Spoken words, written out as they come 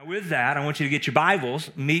With that, I want you to get your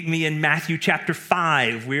Bibles. Meet me in Matthew chapter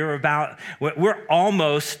 5. We're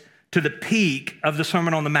almost to the peak of the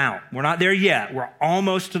Sermon on the Mount. We're not there yet. We're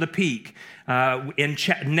almost to the peak.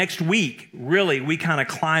 Next week, really, we kind of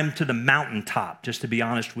climb to the mountaintop, just to be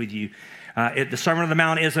honest with you. The Sermon on the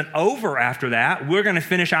Mount isn't over after that. We're going to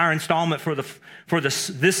finish our installment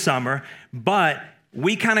this summer, but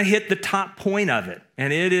we kind of hit the top point of it.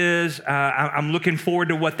 And it is, I'm looking forward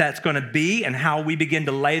to what that's going to be and how we begin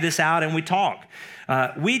to lay this out and we talk.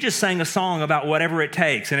 We just sang a song about whatever it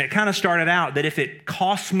takes. And it kind of started out that if it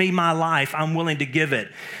costs me my life, I'm willing to give it.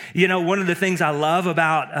 You know, one of the things I love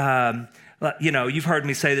about, you've heard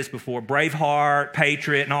me say this before, Braveheart,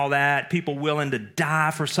 Patriot and all that, people willing to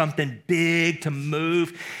die for something big to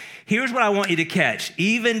move. Here's what I want you to catch,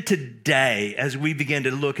 even today as we begin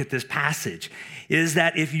to look at this passage, is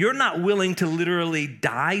that if you're not willing to literally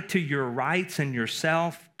die to your rights and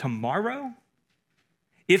yourself tomorrow,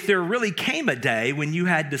 if there really came a day when you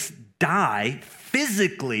had to die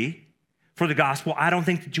physically for the gospel, I don't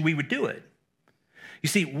think that we would do it. You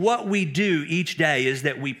see, what we do each day is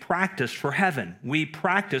that we practice for heaven. We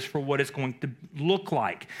practice for what it's going to look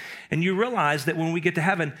like. And you realize that when we get to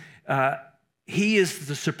heaven, He is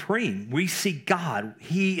the supreme. We see God.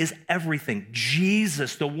 He is everything.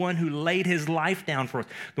 Jesus, the one who laid his life down for us,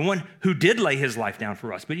 the one who did lay his life down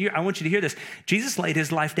for us. But I want you to hear this. Jesus laid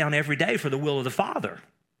his life down every day for the will of the Father.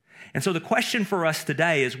 And so the question for us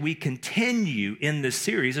today as we continue in this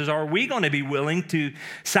series is, are we going to be willing to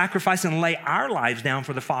sacrifice and lay our lives down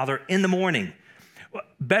for the Father in the morning?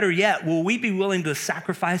 Better yet, will we be willing to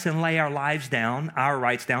sacrifice and lay our lives down, our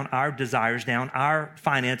rights down, our desires down, our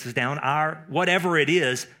finances down, our whatever it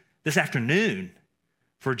is this afternoon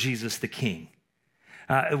for Jesus the King?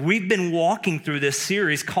 We've been walking through this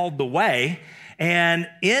series called The Way, and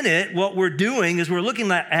in it, what we're doing is we're looking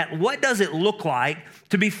at what does it look like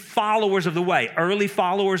to be followers of the way. Early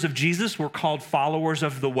followers of Jesus were called followers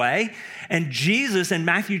of the way. And Jesus in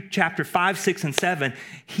Matthew chapter 5, 6, and 7,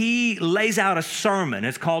 he lays out a sermon.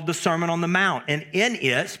 It's called the Sermon on the Mount. And in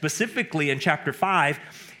it, specifically in chapter 5,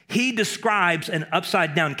 he describes an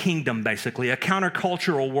upside-down kingdom, basically, a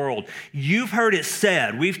countercultural world. You've heard it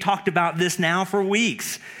said. We've talked about this now for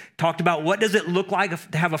weeks. Talked about what does it look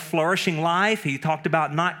like to have a flourishing life. He talked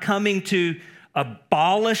about not coming to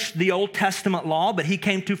abolish the Old Testament law, but he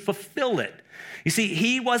came to fulfill it. You see,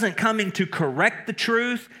 he wasn't coming to correct the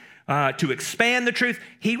truth, to expand the truth.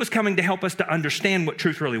 He was coming to help us to understand what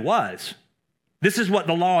truth really was. This is what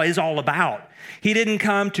the law is all about. He didn't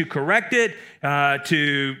come to correct it,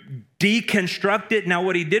 to deconstruct it. Now,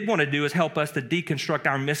 what he did want to do is help us to deconstruct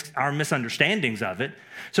our misunderstandings of it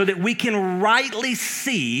so that we can rightly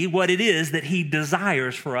see what it is that he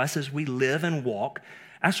desires for us as we live and walk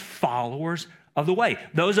as followers of the way.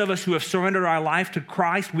 Those of us who have surrendered our life to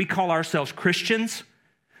Christ, we call ourselves Christians.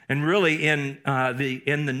 And really in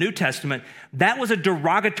the New Testament, that was a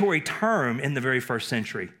derogatory term in the very first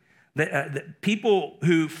century. The people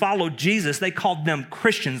who followed Jesus, they called them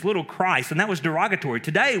Christians, little Christ, and that was derogatory.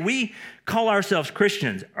 Today, we call ourselves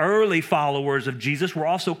Christians. Early followers of Jesus were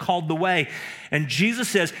also called the way. And Jesus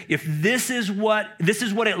says, if this is what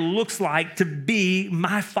it looks like to be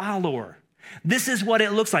my follower. This is what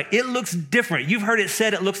it looks like. It looks different. You've heard it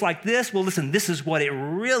said it looks like this. Well, listen, this is what it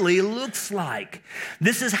really looks like.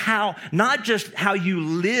 This is how, not just how you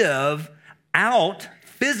live out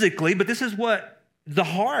physically, but this is what the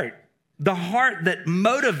heart that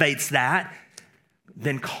motivates that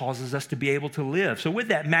then causes us to be able to live. So with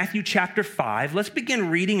that, Matthew chapter 5, let's begin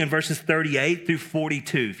reading in verses 38 through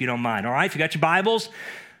 42, if you don't mind. All right, if you got your Bibles,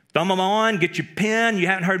 thumb them on, get your pen. You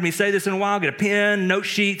haven't heard me say this in a while. Get a pen, note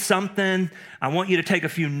sheet, something. I want you to take a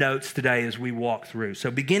few notes today as we walk through.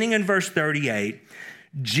 So beginning in verse 38,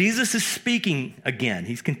 Jesus is speaking again.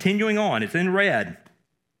 He's continuing on. It's in red.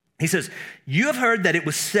 He says, you have heard that it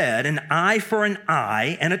was said, an eye for an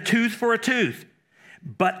eye and a tooth for a tooth.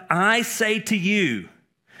 But I say to you,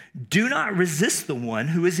 do not resist the one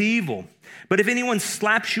who is evil. But if anyone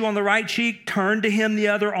slaps you on the right cheek, turn to him the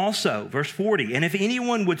other also. Verse 40, and if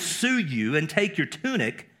anyone would sue you and take your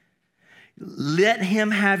tunic, let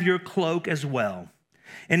him have your cloak as well.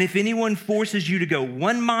 And if anyone forces you to go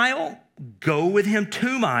 1 mile, go with him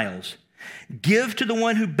 2 miles. Give to the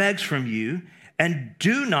one who begs from you, and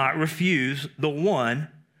do not refuse the one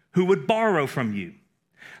who would borrow from you.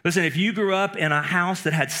 Listen, if you grew up in a house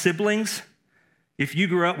that had siblings, if you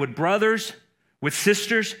grew up with brothers, with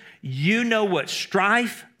sisters, you know what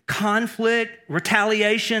strife, conflict,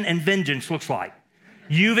 retaliation, and vengeance looks like.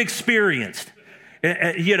 You've experienced.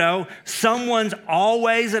 Someone's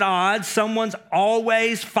always at odds, someone's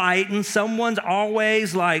always fighting, someone's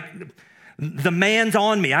always like The man's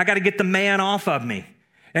on me. I got to get the man off of me.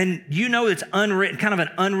 And you know it's unwritten, kind of an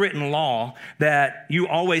unwritten law that you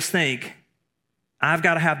always think, I've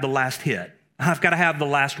got to have the last hit. I've got to have the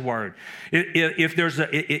last word. If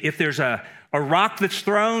there's a rock that's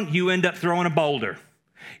thrown, you end up throwing a boulder.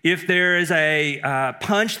 If there is a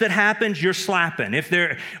punch that happens, you're slapping.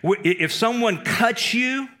 If someone cuts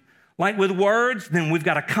you, like with words, then we've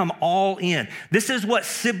got to come all in. This is what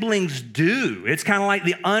siblings do. It's kind of like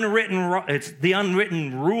the unwritten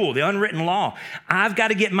rule, the unwritten law. I've got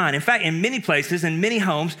to get mine. In fact, in many places, in many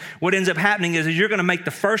homes, what ends up happening is you're going to make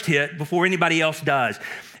the first hit before anybody else does.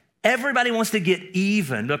 Everybody wants to get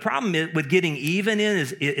even. The problem with getting even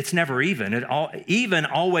is it's never even. Even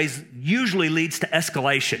always usually leads to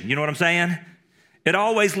escalation. You know what I'm saying? It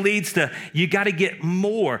always leads to, you got to get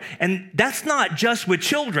more. And that's not just with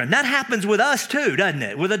children. That happens with us too, doesn't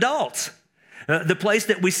it? With adults. The place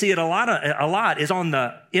that we see it a lot is on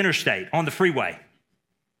the interstate, on the freeway.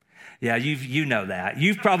 Yeah, you know that.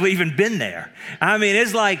 You've probably even been there. I mean,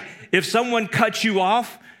 it's like if someone cuts you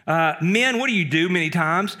off, men, what do you do many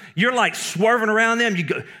times? You're like swerving around them. You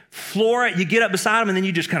go floor it, you get up beside them, and then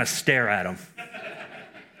you just kind of stare at them.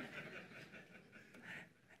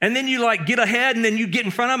 And then you like get ahead and then you get in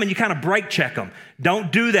front of them and you kind of brake check them.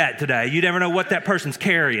 Don't do that today. You never know what that person's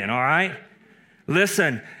carrying, all right?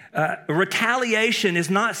 Listen, retaliation is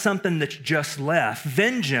not something that's just left.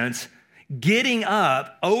 Vengeance, getting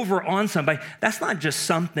up over on somebody, that's not just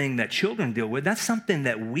something that children deal with. That's something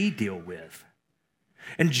that we deal with.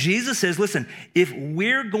 And Jesus says, listen, if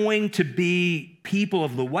we're going to be people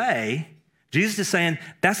of the way, Jesus is saying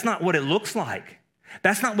that's not what it looks like.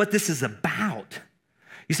 That's not what this is about.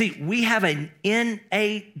 You see, we have an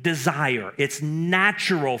innate desire. It's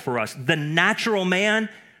natural for us. The natural man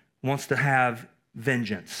wants to have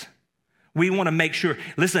vengeance. We want to make sure,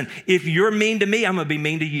 listen, if you're mean to me, I'm going to be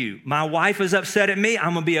mean to you. My wife is upset at me,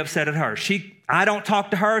 I'm going to be upset at her. I don't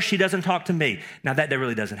talk to her, she doesn't talk to me. Now, that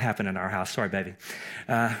really doesn't happen in our house. Sorry, baby.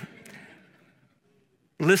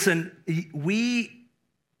 Listen, we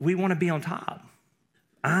want to be on top.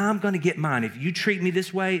 I'm going to get mine. If you treat me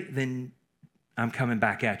this way, then I'm coming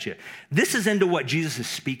back at you. This is into what Jesus is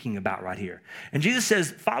speaking about right here. And Jesus says,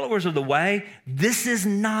 followers of the way, this is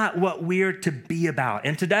not what we're to be about.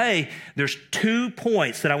 And today, there's 2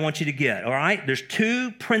 points that I want you to get, all right? There's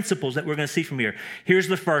 2 principles that we're going to see from here. Here's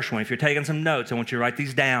the first one. If you're taking some notes, I want you to write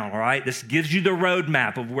these down, all right? This gives you the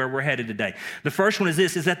roadmap of where we're headed today. The first one is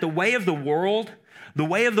this, is that the way of the world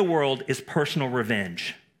is personal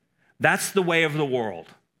revenge. That's the way of the world.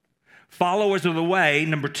 Followers of the way,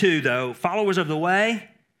 number 2 though, followers of the way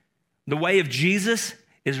of Jesus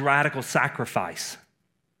is radical sacrifice.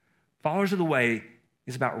 Followers of the way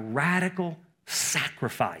is about radical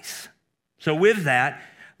sacrifice. So with that,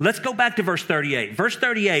 let's go back to verse 38. Verse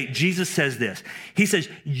 38, Jesus says this. He says,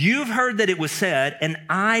 you've heard that it was said, an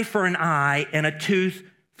eye for an eye and a tooth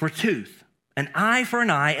for a tooth. An eye for an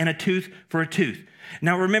eye and a tooth for a tooth.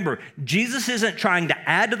 Now remember, Jesus isn't trying to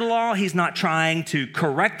add to the law. He's not trying to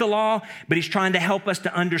correct the law, but he's trying to help us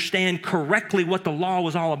to understand correctly what the law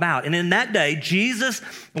was all about. And in that day, Jesus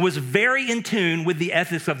was very in tune with the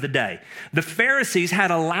ethics of the day. The Pharisees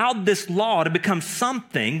had allowed this law to become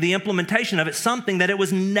something, the implementation of it, something that it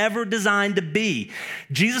was never designed to be.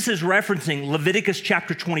 Jesus is referencing Leviticus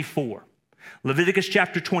chapter 24. Leviticus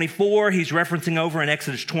chapter 24, he's referencing over in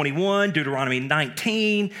Exodus 21, Deuteronomy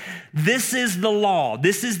 19. This is the law.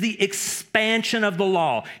 This is the expansion of the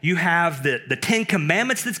law. You have the 10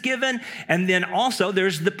 commandments that's given, and then also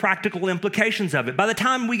there's the practical implications of it. By the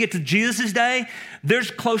time we get to Jesus' day,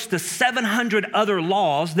 there's close to 700 other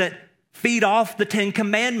laws that feed off the 10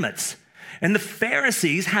 commandments. And the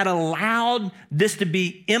Pharisees had allowed this to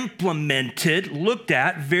be implemented, looked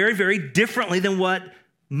at very, very differently than what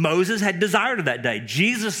Moses had desired of that day.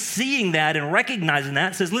 Jesus, seeing that and recognizing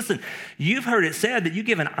that, says, listen, you've heard it said that you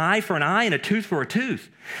give an eye for an eye and a tooth for a tooth.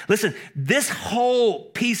 Listen, this whole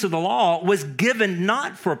piece of the law was given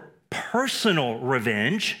not for personal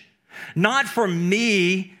revenge, not for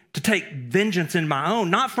me to take vengeance in my own,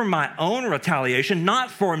 not for my own retaliation, not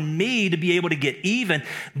for me to be able to get even.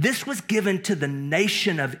 This was given to the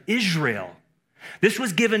nation of Israel. This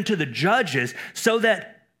was given to the judges so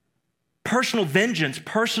that personal vengeance,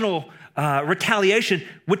 personal retaliation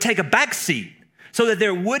would take a back seat so that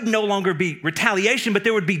there would no longer be retaliation, but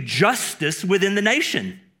there would be justice within the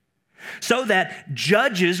nation so that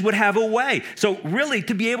judges would have a way. So really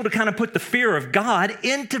to be able to kind of put the fear of God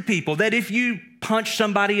into people, that if you punch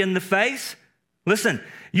somebody in the face, listen,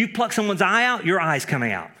 you pluck someone's eye out, your eye's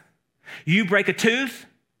coming out. You break a tooth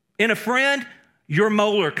in a friend, your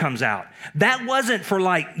molar comes out. That wasn't for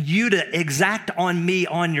like you to exact on me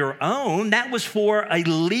on your own. That was for a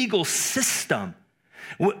legal system.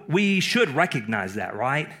 We should recognize that,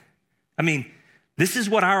 right? I mean, this is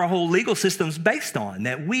what our whole legal system's based on,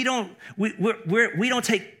 that we don't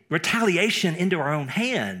take retaliation into our own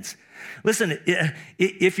hands. Listen,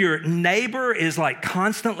 if your neighbor is like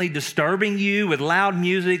constantly disturbing you with loud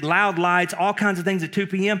music, loud lights, all kinds of things at 2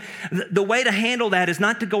 p.m., the way to handle that is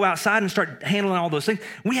not to go outside and start handling all those things.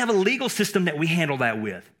 We have a legal system that we handle that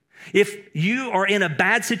with. If you are in a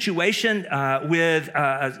bad situation with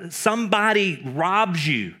somebody robs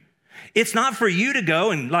you, it's not for you to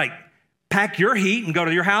go and like pack your heat and go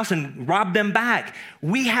to your house and rob them back.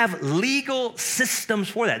 We have legal systems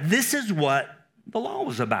for that. This is what the law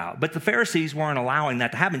was about. But the Pharisees weren't allowing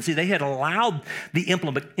that to happen. See, they had allowed the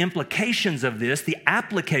implications of this, the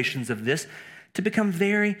applications of this, to become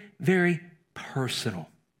very, very personal.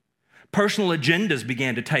 Personal agendas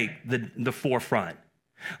began to take the forefront.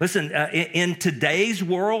 Listen, in today's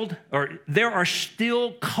world, there are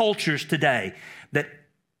still cultures today that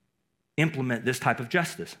implement this type of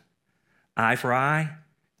justice. Eye for eye,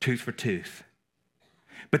 tooth for tooth.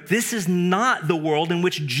 But this is not the world in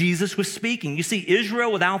which Jesus was speaking. You see,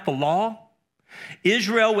 Israel without the law,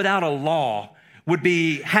 Israel without a law would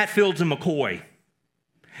be Hatfields and McCoy.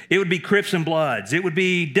 It would be Crips and Bloods. It would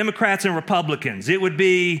be Democrats and Republicans. It would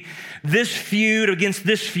be this feud against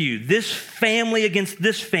this feud, this family against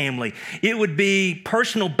this family. It would be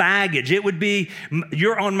personal baggage. It would be,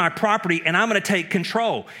 you're on my property and I'm going to take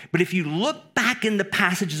control. But if you look back in the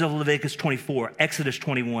passages of Leviticus 24, Exodus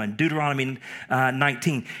 21, Deuteronomy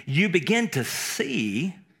 19, you begin to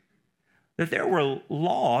see that there were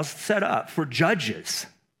laws set up for judges.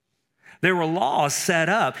 There were laws set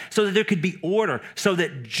up so that there could be order, so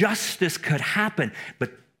that justice could happen.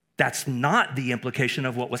 But that's not the implication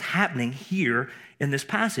of what was happening here in this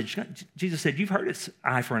passage. Jesus said, you've heard it's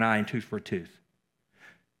eye for an eye and tooth for a tooth.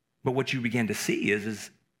 But what you begin to see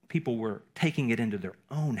is people were taking it into their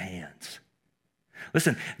own hands.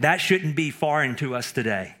 Listen, that shouldn't be foreign to us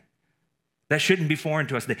today. That shouldn't be foreign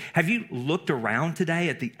to us today. Have you looked around today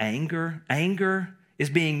at the anger? Anger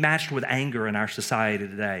is being matched with anger in our society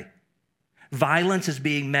today. Violence is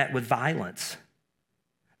being met with violence.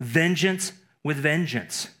 Vengeance with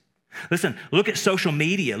vengeance. Listen, look at social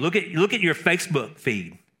media. Look at your Facebook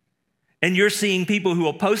feed. And you're seeing people who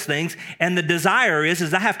will post things, and the desire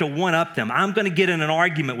is I have to one-up them. I'm going to get in an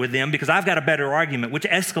argument with them because I've got a better argument, which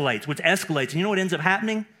escalates. And you know what ends up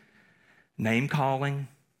happening? Name-calling,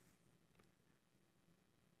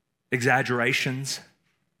 exaggerations.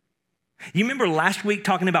 You remember last week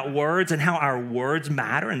talking about words and how our words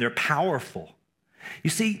matter and they're powerful.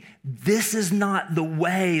 You see, this is not the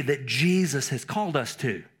way that Jesus has called us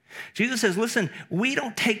to. Jesus says, listen, we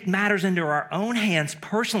don't take matters into our own hands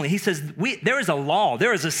personally. He says, there is a law,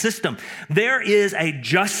 there is a system, there is a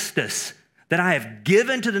justice that I have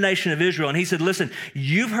given to the nation of Israel. And he said, listen,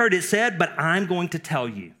 you've heard it said, but I'm going to tell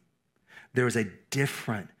you, there is a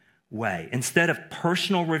different way. Instead of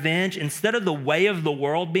personal revenge, instead of the way of the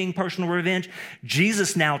world being personal revenge,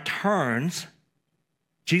 Jesus now turns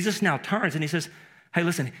and he says, hey,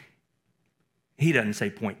 listen, he doesn't say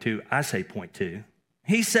point two, I say point two.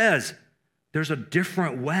 He says there's a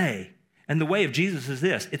different way. And the way of Jesus is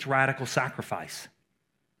this, it's radical sacrifice.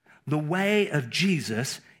 The way of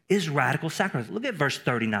Jesus is radical sacrifice. Look at verse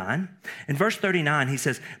 39. In verse 39, he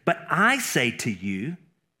says, but I say to you,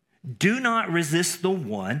 do not resist the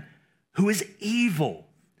one who is evil.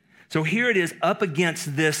 So here it is up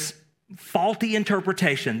against this faulty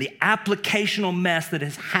interpretation, the applicational mess that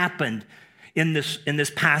has happened in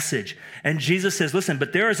this passage. And Jesus says, listen,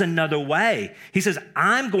 but there is another way. He says,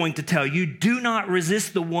 I'm going to tell you, do not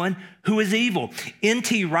resist the one who is evil.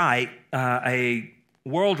 N.T. Wright, a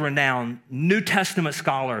world-renowned New Testament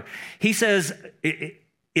scholar, he says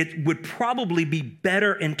it would probably be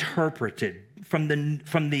better interpreted from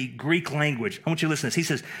the Greek language. I want you to listen to this. He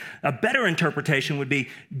says, a better interpretation would be,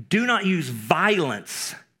 do not use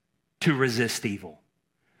violence to resist evil.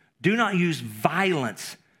 Do not use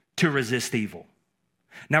violence to resist evil.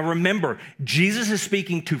 Now remember, Jesus is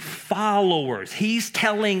speaking to followers. He's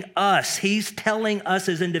telling us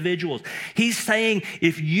as individuals. He's saying,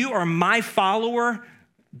 if you are my follower,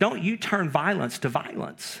 don't you turn violence to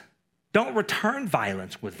violence. Don't return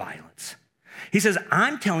violence with violence. He says,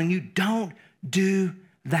 I'm telling you, don't do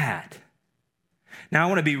that. Now, I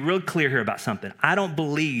want to be real clear here about something. I don't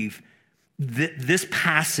believe that this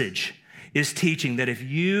passage is teaching that if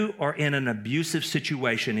you are in an abusive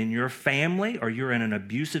situation in your family or you're in an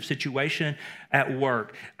abusive situation at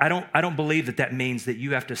work, I don't believe that means that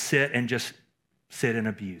you have to sit and just sit in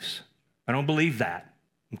abuse. I don't believe that,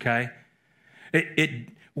 okay?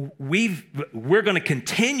 We're going to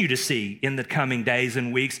continue to see in the coming days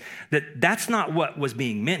and weeks that that's not what was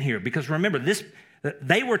being meant here. Because remember,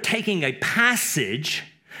 they were taking a passage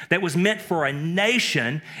that was meant for a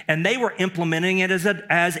nation, and they were implementing it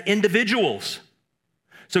as individuals.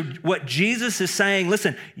 So what Jesus is saying,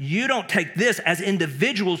 listen, you don't take this as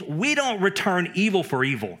individuals. We don't return evil for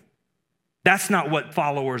evil. That's not what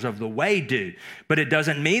followers of the way do. But it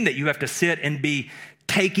doesn't mean that you have to sit and be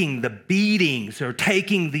taking the beatings or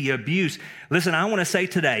taking the abuse. Listen, I want to say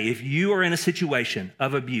today, if you are in a situation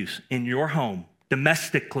of abuse in your home,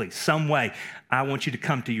 domestically, some way, I want you to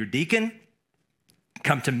come to your deacon,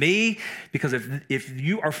 come to me, because if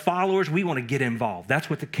you are followers, we want to get involved. That's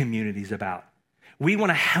what the community's about. We want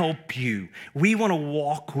to help you. We want to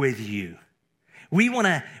walk with you. We want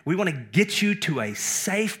to get you to a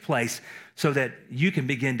safe place so that you can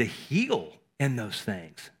begin to heal in those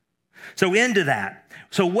things. So into that.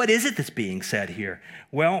 So what is it that's being said here?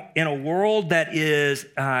 Well, in a world that is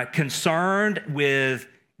concerned with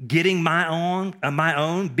getting my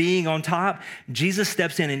own, being on top, Jesus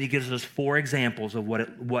steps in and he gives us 4 examples of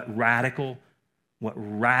what radical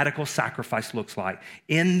sacrifice looks like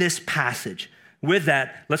in this passage. With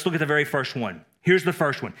that, let's look at the very first one. Here's the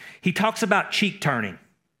first one. He talks about cheek turning.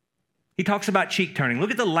 He talks about cheek turning. Look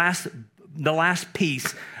at the last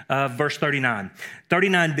piece of verse 39.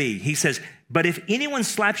 39b, he says, but if anyone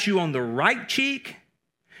slaps you on the right cheek,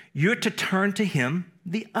 you're to turn to him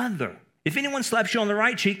the other. If anyone slaps you on the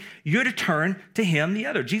right cheek, you're to turn to him the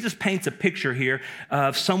other. Jesus paints a picture here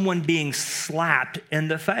of someone being slapped in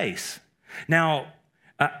the face. Now,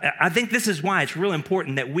 I think this is why it's real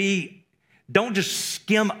important that we don't just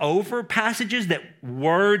skim over passages, that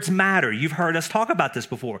words matter. You've heard us talk about this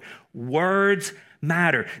before. Words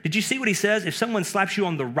matter. Did you see what he says? If someone slaps you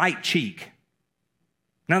on the right cheek.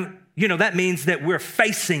 Now, that means that we're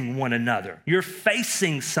facing one another. You're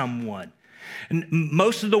facing someone. And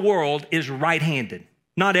most of the world is right-handed.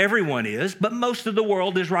 Not everyone is, but most of the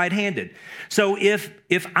world is right-handed. So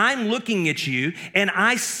if I'm looking at you and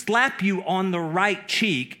I slap you on the right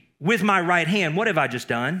cheek with my right hand, what have I just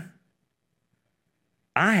done?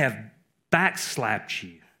 I have backslapped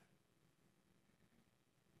you.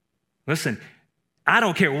 Listen, I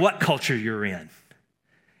don't care what culture you're in.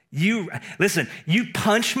 You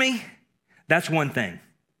punch me, that's one thing.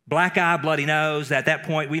 Black eye, bloody nose, at that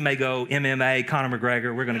point we may go MMA, Conor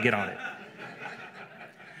McGregor, we're gonna get on it.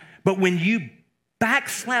 But when you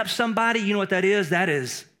backslap somebody, you know what that is? That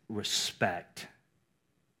is respect.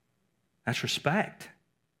 That's respect.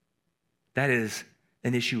 That is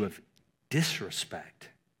an issue of disrespect.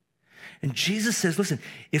 And Jesus says, listen,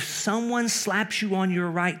 if someone slaps you on your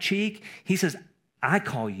right cheek, he says, I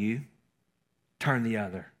call you, turn the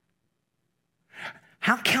other.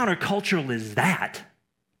 How countercultural is that?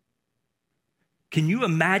 Can you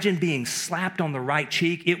imagine being slapped on the right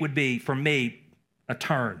cheek? It would be, for me, a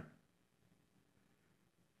turn.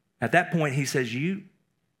 At that point, he says, you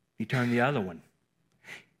turn the other one.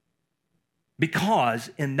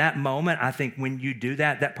 Because in that moment, I think when you do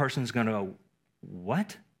that, that person's going to go,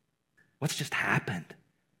 what? What's just happened?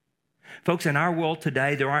 Folks, in our world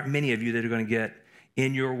today, there aren't many of you that are going to get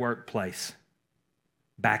in your workplace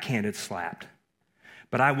backhanded slapped.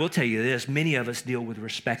 But I will tell you this, many of us deal with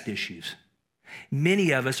respect issues.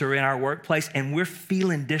 Many of us are in our workplace and we're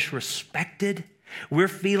feeling disrespected. We're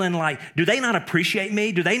feeling like, do they not appreciate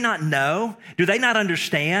me? Do they not know? Do they not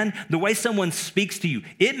understand the way someone speaks to you?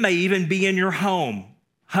 It may even be in your home,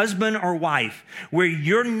 husband or wife, where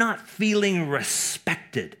you're not feeling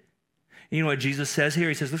respected. You know what Jesus says here?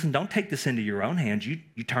 He says, listen, don't take this into your own hands. You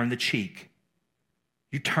turn the cheek.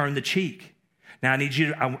 You turn the cheek. Now,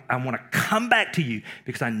 I want to come back to you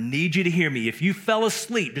because I need you to hear me. If you fell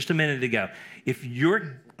asleep just a minute ago, if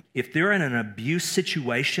they're in an abuse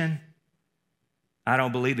situation, I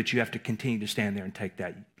don't believe that you have to continue to stand there and take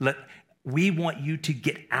that. We want you to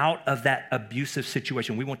get out of that abusive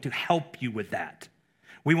situation. We want to help you with that.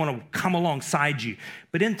 We want to come alongside you.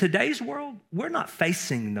 But in today's world, we're not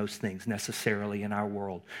facing those things necessarily in our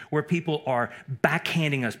world, where people are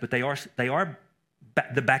backhanding us, but they are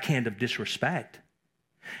the backhand of disrespect.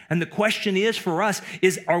 And the question is for us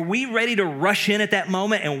is, are we ready to rush in at that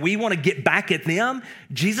moment and we want to get back at them?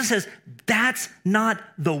 Jesus says, that's not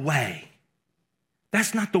the way.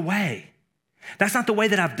 That's not the way. That's not the way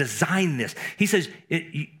that I've designed this. He says,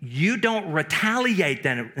 you don't retaliate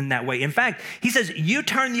in that way. In fact, he says, you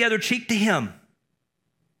turn the other cheek to him.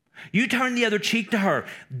 You turn the other cheek to her.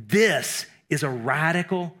 This is a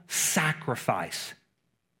radical sacrifice.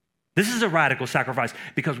 This is a radical sacrifice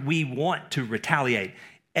because we want to retaliate.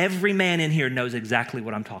 Every man in here knows exactly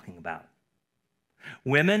what I'm talking about.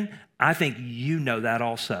 Women, I think you know that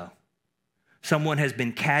also. Someone has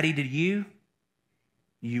been catty to you,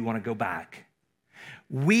 you want to go back.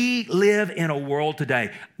 We live in a world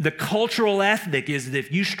today. The cultural ethic is that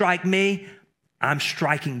if you strike me, I'm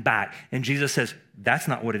striking back. And Jesus says, that's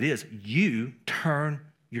not what it is. You turn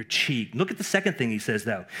your cheek. Look at the second thing he says,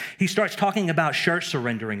 though. He starts talking about shirt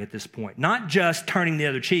surrendering at this point, not just turning the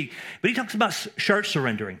other cheek, but he talks about shirt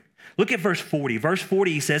surrendering. Look at verse 40. Verse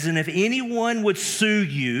 40, he says, and if anyone would sue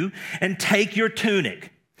you and take your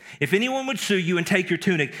tunic, if anyone would sue you and take your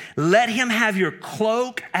tunic, let him have your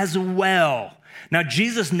cloak as well. Now,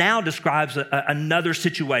 Jesus now describes another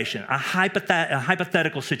situation, a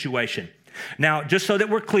hypothetical situation. Now, just so that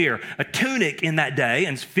we're clear, a tunic in that day,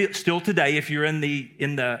 and still today, if you're in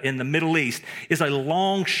the Middle East, is a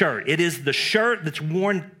long shirt. It is the shirt that's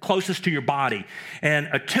worn closest to your body. And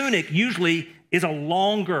a tunic usually is a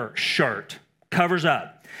longer shirt, covers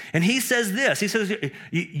up. And he says this, he says,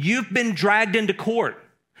 you've been dragged into court.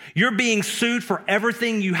 You're being sued for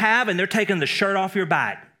everything you have, and they're taking the shirt off your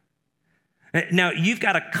back. Now, you've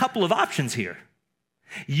got a couple of options here.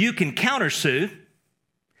 You can countersue.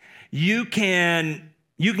 You can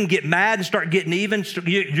get mad and start getting even.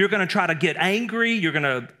 You're going to try to get angry. You're going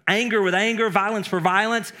to anger with anger, violence for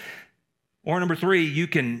violence. Or number three, you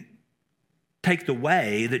can take the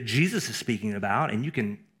way that Jesus is speaking about, and you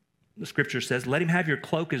can, the scripture says, let him have your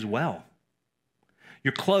cloak as well.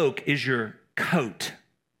 Your cloak is your coat.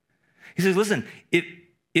 He says, listen,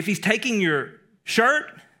 if he's taking your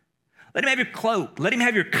shirt, let him have your cloak. Let him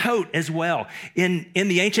have your coat as well. In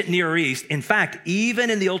the ancient Near East, in fact, even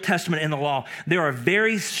in the Old Testament in the law, there are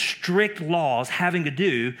very strict laws having to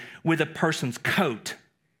do with a person's coat.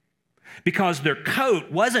 Because their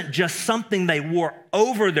coat wasn't just something they wore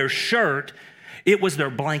over their shirt, it was their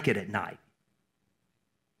blanket at night.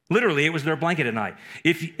 Literally, it was their blanket at night.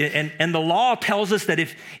 And the law tells us that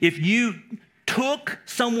if you took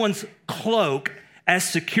someone's cloak as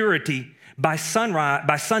security, by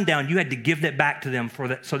sundown, you had to give that back to them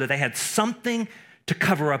so that they had something to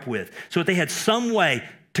cover up with, so that they had some way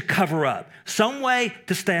to cover up, some way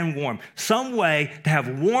to stand warm, some way to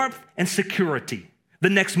have warmth and security. The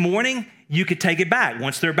next morning, you could take it back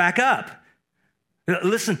once they're back up.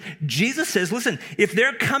 Listen, Jesus says, listen, if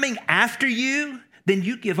they're coming after you, then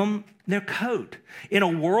you give them their coat. In a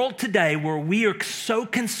world today where we are so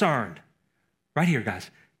concerned, right here, guys,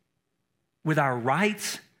 with our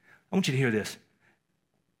rights, I want you to hear this.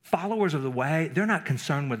 Followers of the way, they're not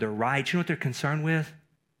concerned with their rights. You know what they're concerned with?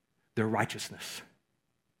 Their righteousness.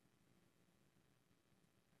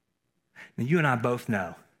 And you and I both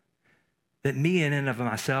know that me in and of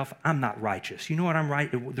myself, I'm not righteous. You know what I'm right?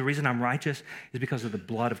 The reason I'm righteous is because of the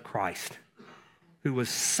blood of Christ, who was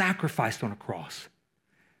sacrificed on a cross.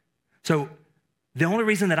 So the only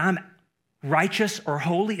reason that I'm righteous or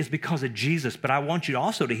holy is because of Jesus. But I want you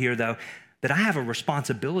also to hear, though, that I have a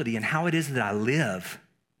responsibility in how it is that I live.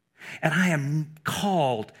 And I am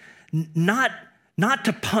called not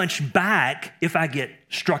to punch back if I get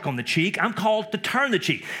struck on the cheek. I'm called to turn the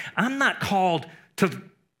cheek. I'm not called to,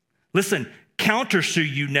 countersue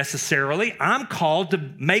you necessarily. I'm called to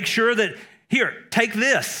make sure that, here, take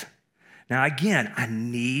this. Now, again, I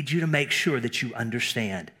need you to make sure that you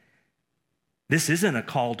understand. This isn't a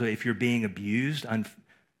call to, if you're being abused,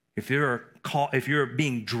 if you're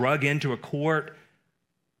being drug into a court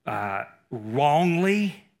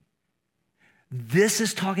wrongly, this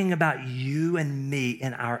is talking about you and me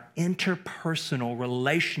and our interpersonal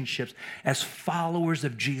relationships as followers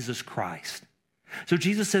of Jesus Christ. So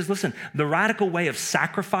Jesus says, listen, the radical way of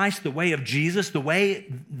sacrifice, the way of Jesus,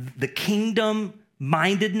 the kingdom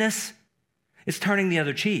mindedness, is turning the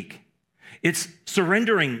other cheek. It's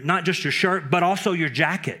surrendering not just your shirt, but also your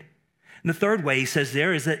jacket. And the third way he says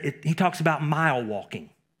there is that he talks about mile walking.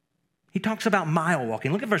 He talks about mile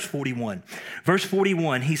walking. Look at verse 41. Verse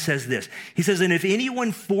 41, he says this. He says, and if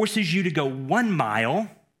anyone forces you to go 1 mile,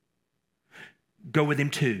 go with him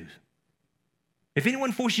 2. If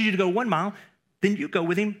anyone forces you to go 1 mile, then you go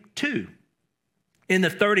with him 2. In the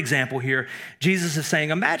third example here, Jesus is saying,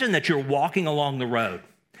 imagine that you're walking along the road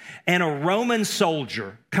and a Roman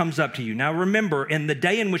soldier comes up to you. Now remember, in the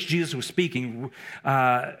day in which Jesus was speaking,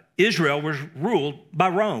 Israel was ruled by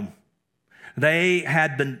Rome. They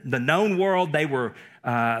had the known world. They were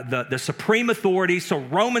the supreme authority. So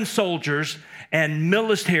Roman soldiers and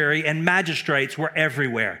military and magistrates were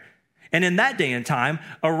everywhere. And in that day and time,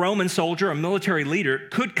 a Roman soldier, a military leader,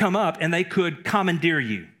 could come up and they could commandeer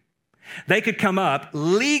you. They could come up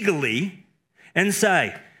legally and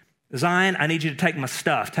say, Zion, I need you to take my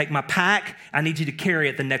stuff, take my pack. I need you to carry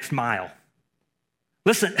it the next mile.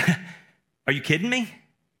 Listen, are you kidding me?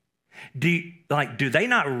 Do they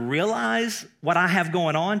not realize what I have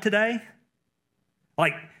going on today?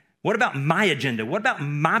 Like, what about my agenda? What about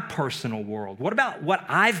my personal world? What about what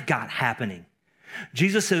I've got happening?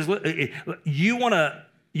 Jesus says, look, you want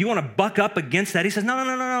to buck up against that? He says,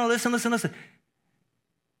 no, listen.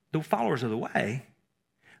 The followers of the way,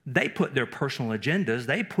 they put their personal agendas,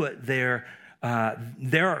 they put their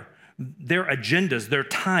agendas, their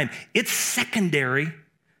time. It's secondary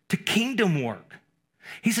to kingdom work.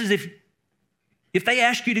 He says, if they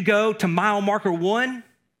ask you to go to mile marker 1,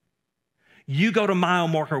 you go to mile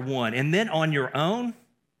marker 1, and then on your own,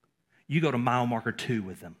 you go to mile marker 2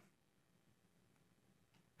 with them.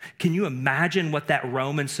 Can you imagine what that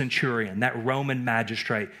Roman centurion, that Roman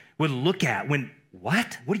magistrate would look at when,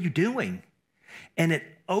 what? What are you doing? And it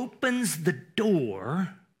opens the door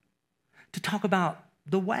to talk about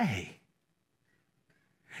the way.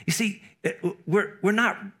 You see, we're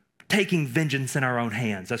not taking vengeance in our own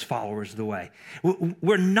hands as followers of the way.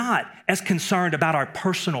 We're not as concerned about our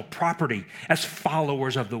personal property as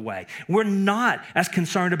followers of the way. We're not as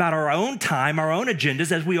concerned about our own time, our own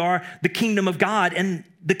agendas, as we are the kingdom of God and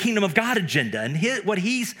the kingdom of God agenda and what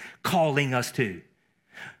he's calling us to.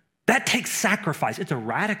 That takes sacrifice. It's a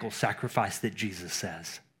radical sacrifice that Jesus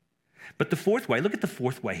says. But the fourth way, look at the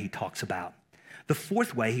fourth way he talks about. The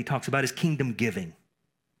fourth way he talks about is kingdom giving.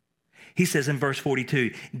 He says in verse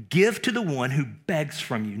 42, give to the one who begs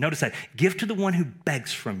from you. Notice that. Give to the one who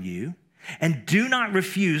begs from you, and do not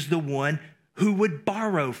refuse the one who would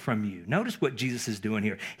borrow from you. Notice what Jesus is doing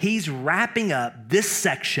here. He's wrapping up this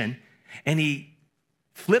section, and he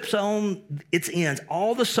flips on its ends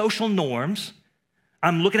all the social norms.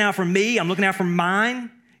 I'm looking out for me. I'm looking out for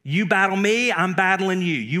mine. You battle me, I'm battling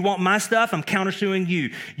you. You want my stuff, I'm countersuing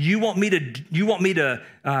you. You want me to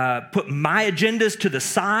put my agendas to the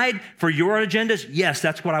side for your agendas? Yes,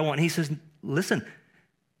 that's what I want. And he says, listen,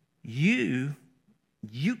 you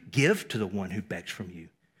give to the one who begs from you.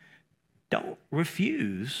 Don't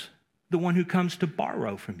refuse the one who comes to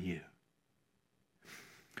borrow from you.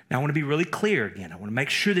 Now, I want to be really clear again. I want to make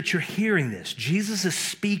sure that you're hearing this. Jesus is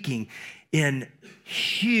speaking in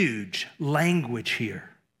huge language here.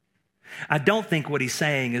 I don't think what he's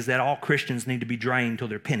saying is that all Christians need to be drained till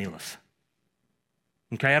they're penniless.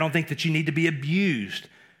 Okay, I don't think that you need to be abused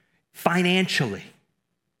financially.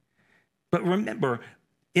 But remember,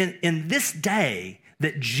 in this day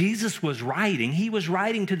that Jesus was writing, he was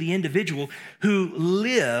writing to the individual who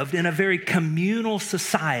lived in a very communal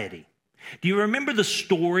society. Do you remember the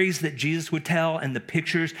stories that Jesus would tell and the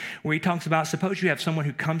pictures where he talks about, suppose you have someone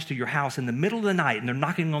who comes to your house in the middle of the night and they're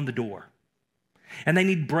knocking on the door. And they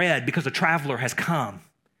need bread because a traveler has come.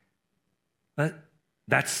 He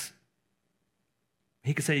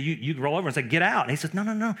could say, you roll over and say, get out. And he says,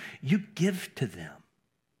 no. You give to them.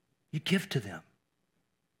 You give to them.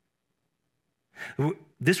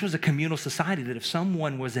 This was a communal society that if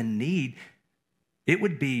someone was in need, it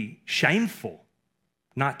would be shameful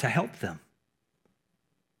not to help them.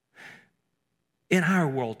 In our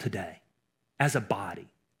world today, as a body,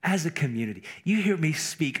 as a community, you hear me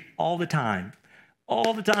speak all the time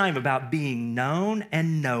about being known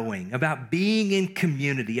and knowing, about being in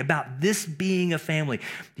community, about this being a family. Do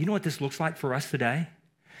you know what this looks like for us today?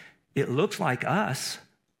 It looks like us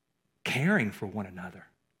caring for one another.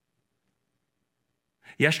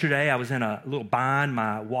 Yesterday, I was in a little bind.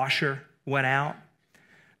 My washer went out.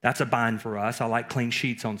 That's a bind for us. I like clean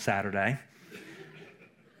sheets on Saturday.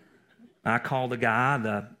 I call the guy,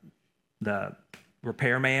 the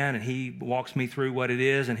repairman, and he walks me through what it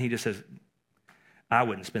is, and he just says, I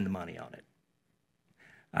wouldn't spend the money on it.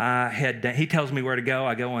 He tells me where to go.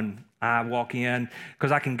 I go and I walk in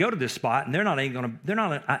because I can go to this spot and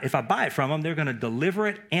if I buy it from them, they're going to deliver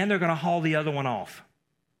it and they're going to haul the other one off.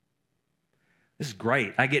 This is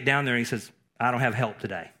great. I get down there and he says, I don't have help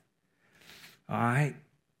today. All right.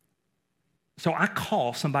 So I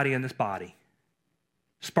call somebody in this body.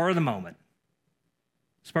 Spur of the moment.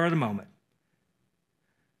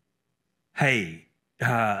 Hey,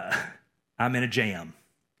 I'm in a jam.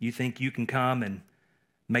 You think you can come and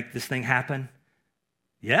make this thing happen?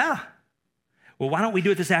 Yeah. Well, why don't we do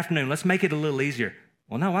it this afternoon? Let's make it a little easier.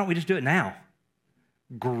 Well, no, why don't we just do it now?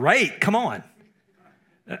 Great, come on.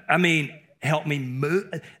 I mean, help me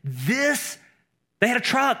move. They had a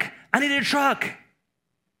truck. I needed a truck.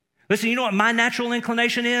 Listen, you know what my natural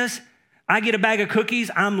inclination is? I get a bag of cookies,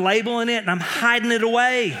 I'm labeling it, and I'm hiding it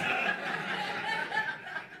away.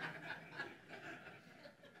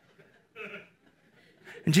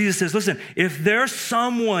 And Jesus says, listen, if there's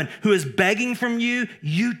someone who is begging from you,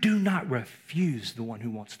 you do not refuse the one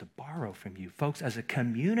who wants to borrow from you. Folks, as a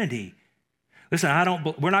community, listen,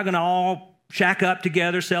 we're not going to all shack up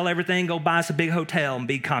together, sell everything, go buy us a big hotel and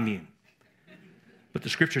be commune. But the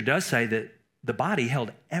scripture does say that the body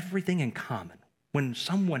held everything in common. When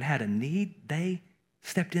someone had a need, they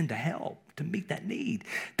stepped in to help, to meet that need.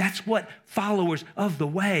 That's what followers of the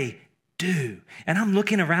way do. And I'm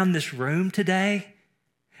looking around this room today.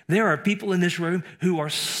 There are people in this room who are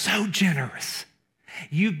so generous.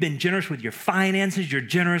 You've been generous with your finances. You're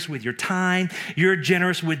generous with your time. You're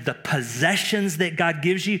generous with the possessions that God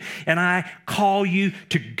gives you. And I call you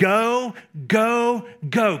to go, go,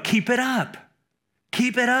 go. Keep it up.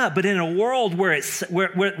 Keep it up. But in a world where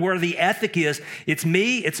the ethic is, it's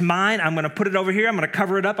me, it's mine, I'm going to put it over here, I'm going to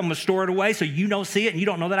cover it up, I'm going to store it away so you don't see it and you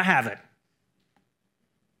don't know that I have it.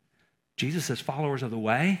 Jesus says followers of the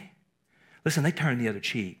way, listen, they turn the other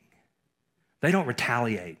cheek. They don't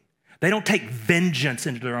retaliate. They don't take vengeance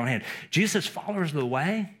into their own hand. Jesus says followers of the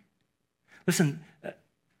way, listen,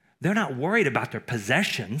 they're not worried about their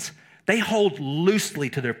possessions. They hold loosely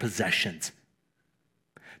to their possessions.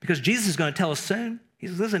 Because Jesus is going to tell us soon, he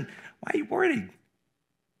says, listen, why are you worried?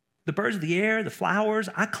 The birds of the air, the flowers,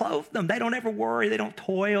 I clothe them. They don't ever worry. They don't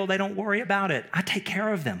toil. They don't worry about it. I take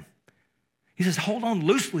care of them. He says, hold on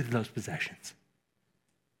loosely to those possessions.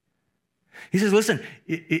 He says, listen,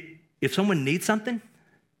 if someone needs something,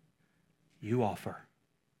 you offer.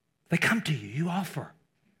 They come to you, you offer.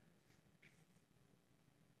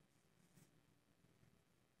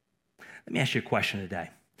 Let me ask you a question today.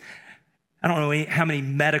 I don't know how many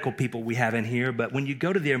medical people we have in here, but when you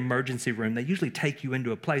go to the emergency room, they usually take you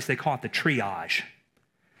into a place, they call it the triage.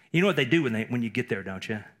 You know what they do when you get there, don't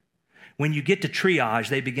you? When you get to triage,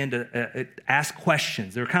 they begin to ask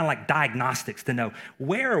questions. They're kind of like diagnostics to know,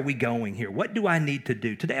 where are we going here? What do I need to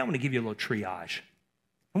do? Today, I want to give you a little triage.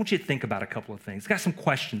 I want you to think about a couple of things. I've got some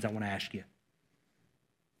questions I want to ask you.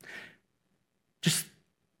 Just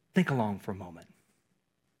think along for a moment.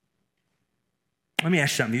 Let me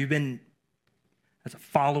ask you something. As a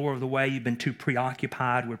follower of the way, you've been too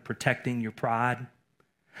preoccupied with protecting your pride.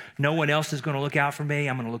 No one else is going to look out for me.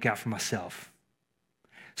 I'm going to look out for myself.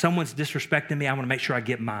 Someone's disrespecting me. I'm going to make sure I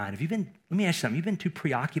get mine. Let me ask you something. You've been too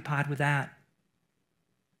preoccupied with that?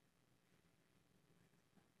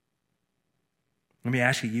 Let me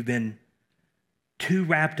ask you, you've been too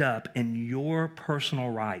wrapped up in your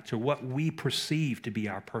personal rights or what we perceive to be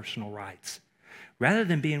our personal rights, rather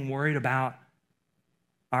than being worried about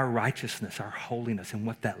our righteousness, our holiness, and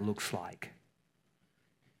what that looks like.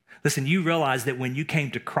 Listen, you realize that when you came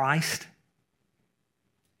to Christ,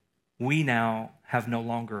 we now have no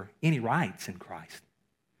longer any rights in Christ.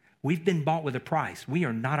 We've been bought with a price. We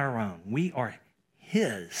are not our own. We are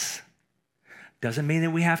His. Doesn't mean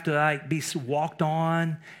that we have to be walked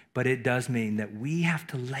on, but it does mean that we have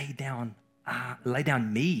to lay down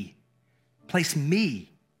me, place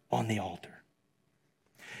me on the altar.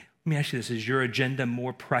 Let me ask you this, is your agenda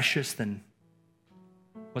more precious than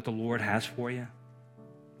what the Lord has for you?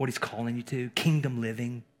 What He's calling you to? Kingdom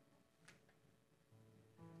living?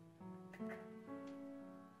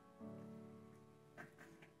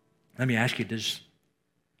 Let me ask you,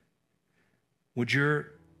 would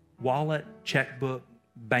your wallet, checkbook,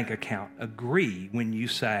 bank account agree when you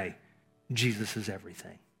say, Jesus is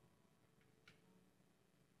everything?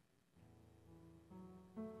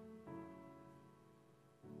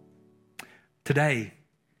 Today,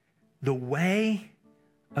 the way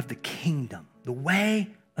of the kingdom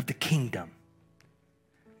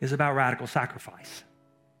is about radical sacrifice.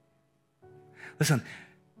 Listen,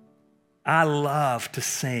 I love to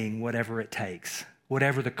sing whatever it takes,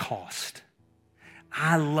 whatever the cost.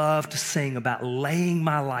 I love to sing about laying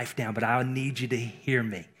my life down, but I need you to hear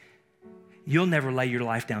me. You'll never lay your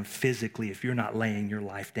life down physically if you're not laying your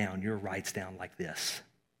life down, your rights down like this.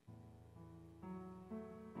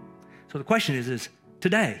 So the question is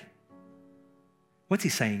today, what's He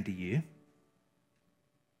saying to you?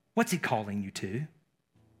 What's He calling you to?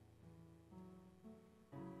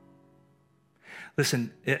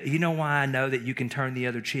 Listen, you know why I know that you can turn the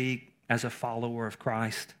other cheek as a follower of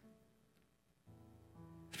Christ?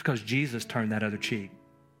 It's because Jesus turned that other cheek.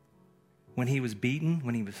 When He was beaten,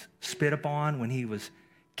 when He was spit upon, when He was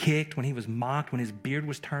kicked, when He was mocked, when His beard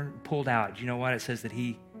was pulled out, you know what? It says that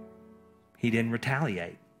He didn't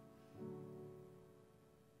retaliate.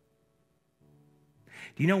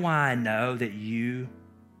 Do you know why I know that you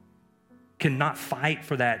cannot fight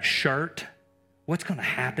for that shirt? What's going to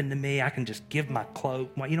happen to me? I can just give my cloak.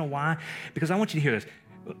 You know why? Because I want you to hear this.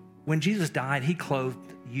 When Jesus died, He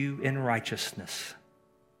clothed you in righteousness.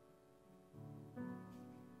 Do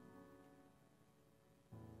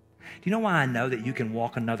you know why I know that you can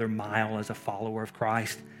walk another mile as a follower of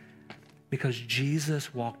Christ? Because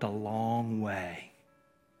Jesus walked a long way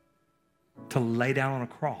to lay down on a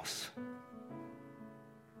cross.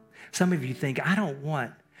 Some of you think, I don't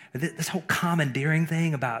want this whole commandeering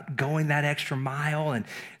thing about going that extra mile and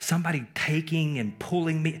somebody taking and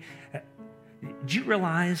pulling me. Do you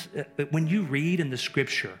realize that when you read in the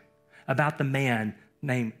scripture about the man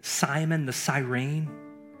named Simon the Cyrene,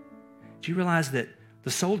 do you realize that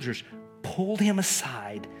the soldiers pulled him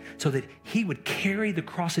aside so that he would carry the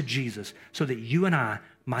cross of Jesus so that you and I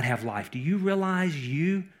might have life? Do you realize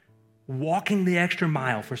you walking the extra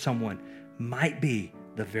mile for someone might be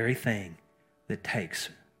the very thing that takes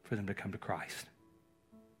for them to come to Christ?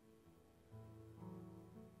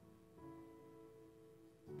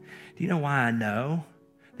 Do you know why I know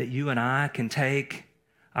that you and I can take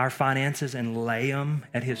our finances and lay them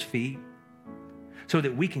at his feet so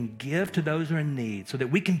that we can give to those who are in need, so that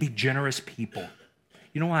we can be generous people?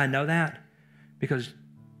 You know why I know that? Because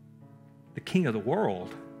the king of the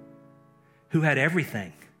world, who had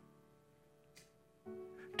everything,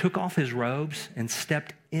 took off his robes and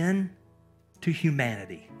stepped into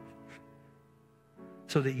humanity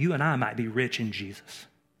so that you and I might be rich in Jesus.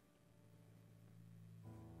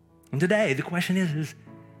 And today, the question is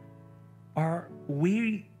are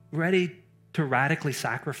we ready to radically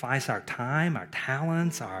sacrifice our time, our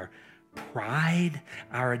talents, our pride,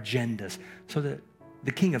 our agendas, so that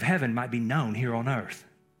the King of Heaven might be known here on earth?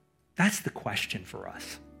 That's the question for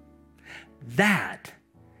us. That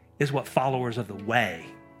is what followers of the way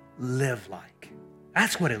live like.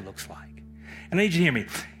 That's what it looks like. And I need you to hear me.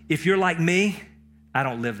 If you're like me, I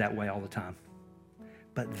don't live that way all the time.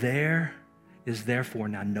 But there is therefore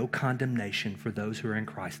now no condemnation for those who are in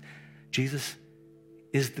Christ. Jesus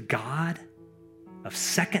is the God of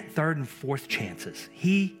second, third, and fourth chances.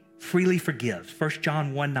 He freely forgives. 1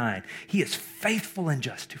 John 1:9. He is faithful and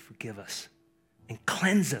just to forgive us and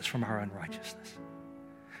cleanse us from our unrighteousness.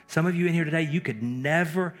 Some of you in here today, you could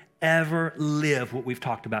never, ever live what we've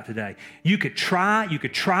talked about today. You could try,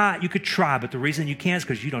 but the reason you can't is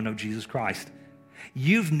because you don't know Jesus Christ.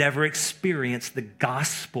 You've never experienced the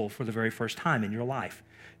gospel for the very first time in your life.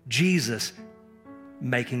 Jesus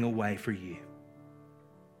making a way for you.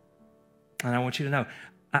 And I want you to know,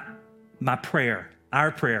 my prayer,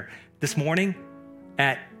 our prayer, this morning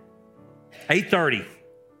at 8:30,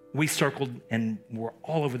 we circled and we're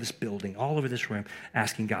all over this building, all over this room,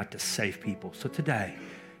 asking God to save people. So today,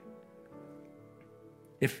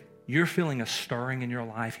 if you're feeling a stirring in your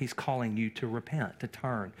life, he's calling you to repent, to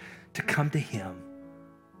turn, to come to him.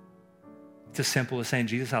 It's as simple as saying,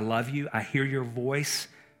 Jesus, I love you. I hear your voice.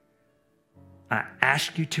 I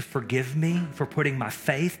ask you to forgive me for putting my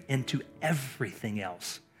faith into everything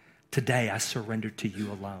else. Today, I surrender to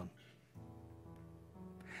you alone.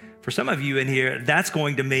 For some of you in here, that's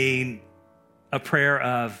going to mean a prayer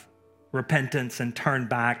of repentance and turn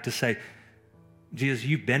back to say, Jesus,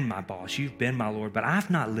 you've been my boss. You've been my Lord, but I've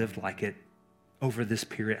not lived like it over this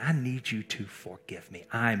period. I need you to forgive me.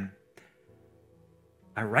 I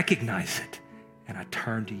recognize it, and I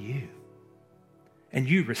turn to you. And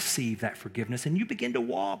you receive that forgiveness, and you begin to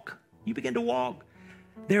walk. You begin to walk.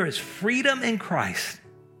 There is freedom in Christ.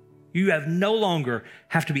 You no longer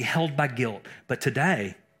have to be held by guilt. But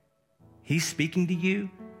today, he's speaking to you,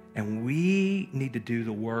 and we need to do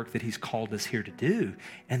the work that he's called us here to do,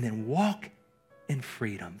 and then walk in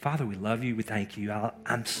freedom. Father, we love you. We thank you.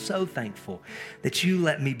 I'm so thankful that you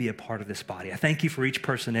let me be a part of this body. I thank you for each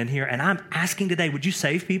person in here. And I'm asking today, would you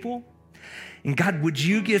save people? And God, would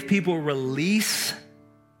you give people release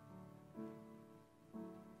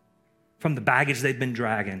from the baggage they've been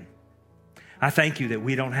dragging? I thank you that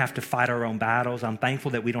we don't have to fight our own battles. I'm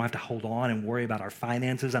thankful that we don't have to hold on and worry about our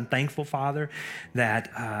finances. I'm thankful, Father,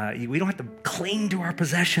 that we don't have to cling to our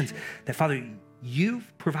possessions. That, Father,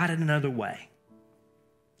 you've provided another way.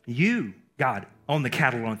 You, God, own the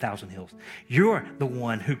cattle on 1,000 hills. You're the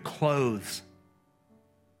one who clothes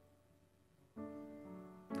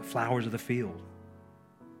the flowers of the field.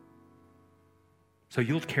 So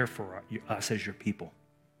you'll care for us as your people.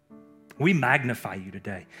 We magnify you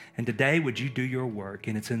today. And today, would you do your work?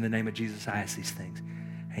 And it's in the name of Jesus I ask these things.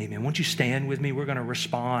 Amen. Won't you stand with me? We're going to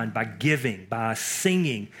respond by giving, by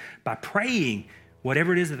singing, by praying,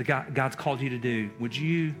 whatever it is that God's called you to do. Would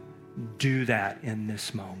you do that in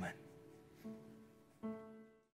this moment?